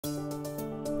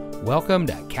Welcome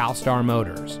to CalStar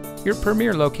Motors, your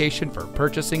premier location for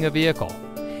purchasing a vehicle.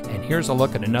 And here's a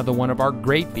look at another one of our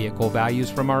great vehicle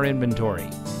values from our inventory,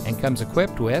 and comes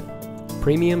equipped with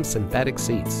premium synthetic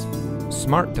seats,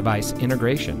 smart device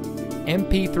integration,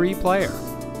 MP3 player,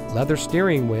 leather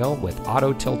steering wheel with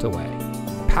auto tilt-away,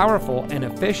 powerful and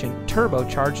efficient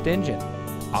turbocharged engine,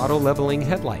 auto leveling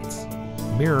headlights,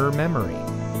 mirror memory,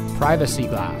 privacy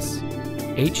glass,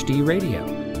 HD radio,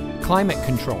 climate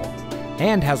control,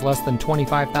 and has less than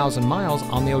 25,000 miles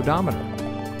on the odometer.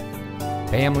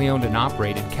 Family-owned and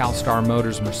operated CalStar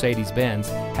Motors Mercedes-Benz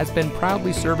has been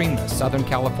proudly serving the Southern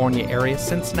California area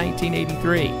since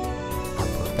 1983.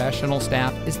 Our professional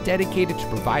staff is dedicated to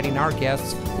providing our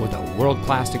guests with a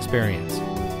world-class experience.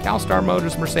 CalStar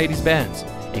Motors Mercedes-Benz,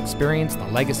 experience the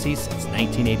legacy since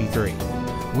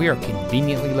 1983. We are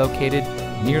conveniently located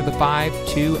near the 5,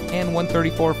 2, and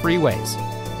 134 freeways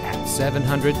at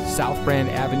 700 South Brand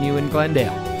Avenue in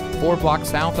Glendale, 4 blocks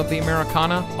south of the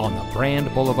Americana on the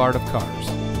Brand Boulevard of Cars.